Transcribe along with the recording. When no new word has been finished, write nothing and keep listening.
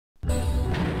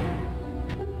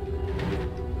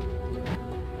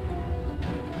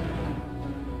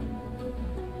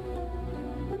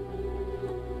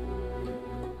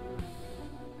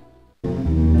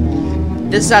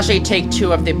This is actually take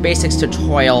 2 of the basics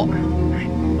tutorial.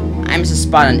 I missed a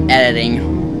spot on editing.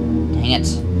 Dang it.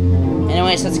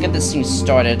 Anyways, let's get this thing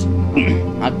started.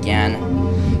 Again.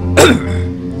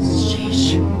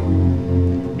 Sheesh.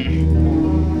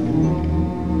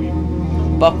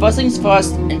 But first things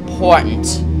first,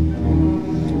 important.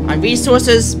 On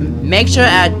resources, make sure to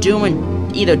add Doom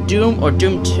and either Doom or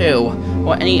Doom 2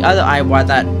 or any other IWAD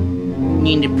that you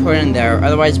need to put in there.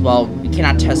 Otherwise, well, you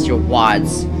cannot test your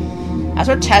WADs. As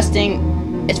for testing,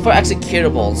 it's for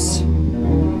executables.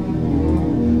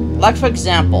 Like for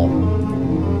example,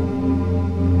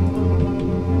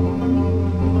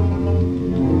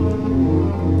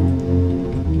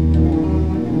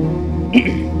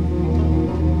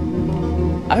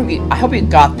 I hope you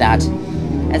got that.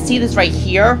 And see this right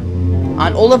here?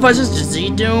 On older versions of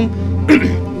Z-Doom,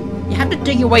 you have to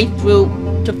dig your way through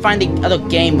to find the other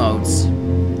game modes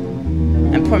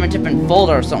and put them in a different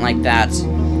folder or something like that.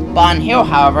 But on here,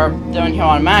 however, they're in here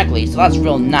automatically, so that's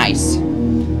real nice.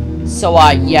 So,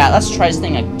 yeah, let's try this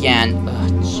thing again.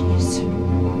 Ugh, jeez.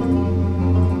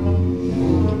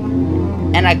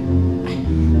 And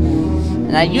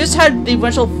I just had the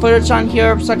original footage on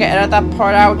here, so I can edit that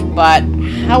part out, but,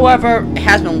 however, it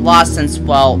has been lost since,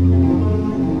 well,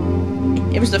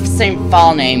 it was the same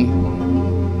file name.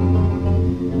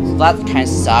 So that kind of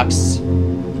sucks.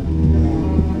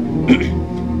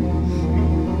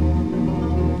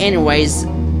 Anyways,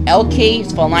 L key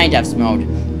is for line depth mode,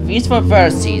 V is for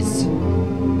vertices,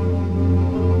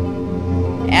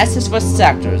 S is for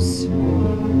sectors.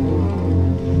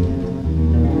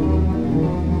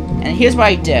 And here's what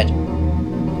I did.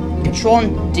 Control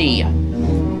and D.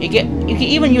 You can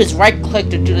even use right click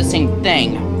to do the same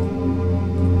thing.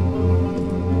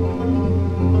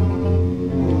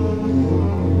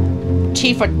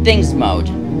 T for things mode.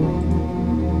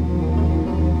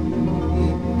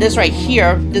 This right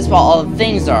here, this is what all the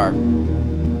things are.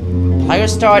 Player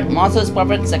start, monsters,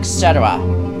 weapons, etc.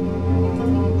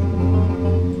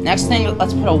 Next thing,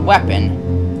 let's put a weapon.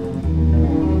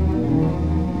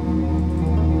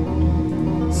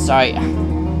 Sorry,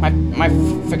 my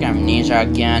freaking amnesia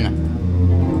again.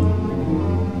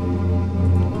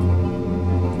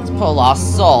 Let's put a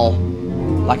lost soul,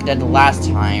 like I did the last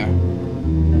time.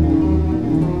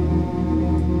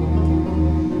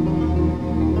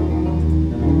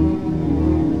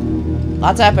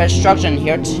 Lots of instruction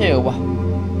here too.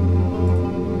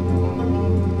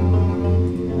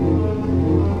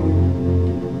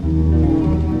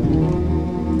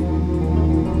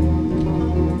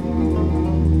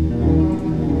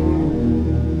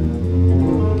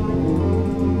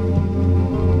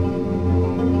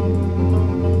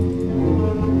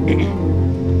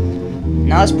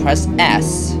 Now let's press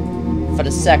S for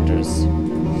the sectors.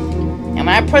 And when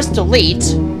I press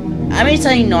delete, I'm going to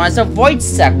tell you known as a void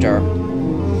sector.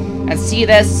 And see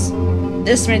this?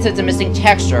 This means it's a missing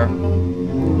texture.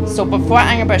 So before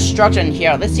I can put structure in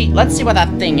here, let's see what that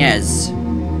thing is.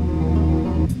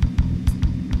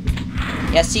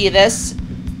 Yeah, see this?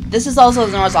 This is also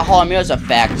known as a Hollow Mirrors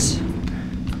effect.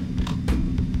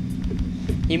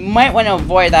 You might want to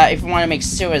avoid that if you want to make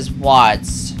serious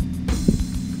WADs.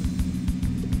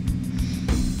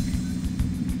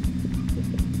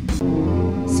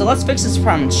 So let's fix this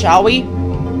problem, shall we?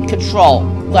 Control,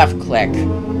 left click.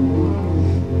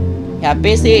 Yeah,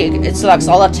 basically it selects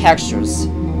all the textures.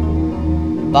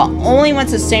 But only when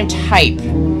it's the same type.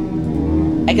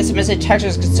 I guess the missing texture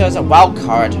is considered as a wild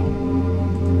card.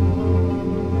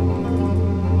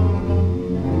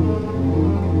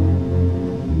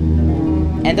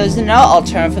 And there's another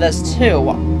alternative for this too.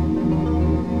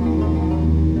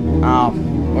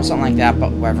 Or something like that,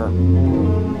 but whatever.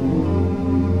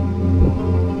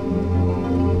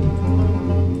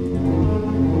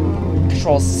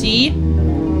 Control C,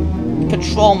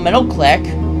 Control middle click,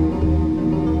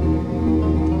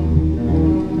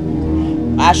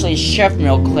 actually Shift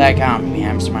middle click. Oh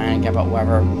man, I'm smiling again, but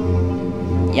whatever.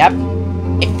 Yep,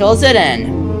 it fills it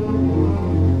in.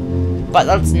 But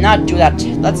let's not do that.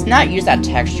 Let's not use that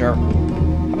texture.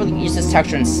 How about use this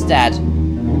texture instead?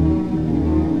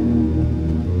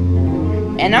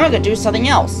 And now we're gonna do something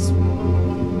else.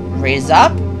 Raise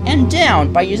up and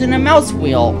down by using the mouse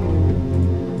wheel.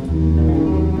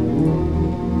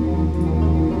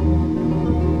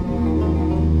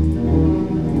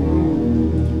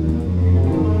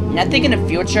 And I think in the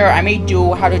future I may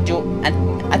do I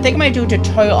think I might do a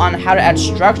tutorial on how to add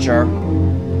structure.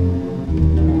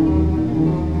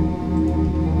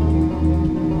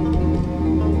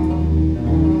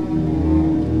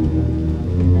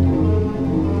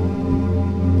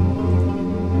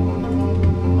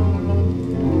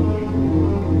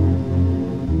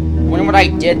 What I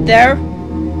did there,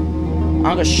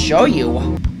 I'm gonna show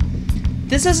you.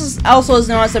 This is also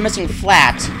known as a missing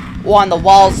flat, or on the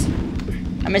walls,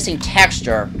 a missing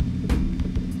texture.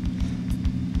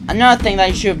 Another thing that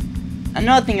you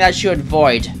should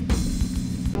avoid.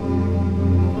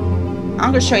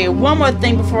 I'm gonna show you one more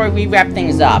thing before we wrap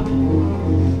things up.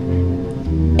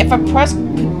 If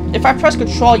I press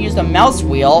Control, use the mouse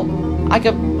wheel, I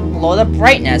could lower the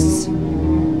brightness.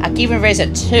 I can even raise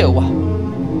it too.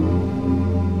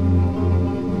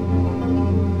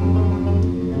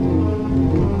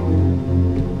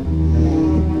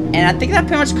 And I think that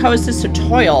pretty much covers this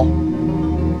tutorial.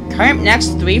 Coming up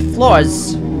next 3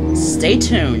 floors. Stay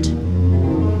tuned.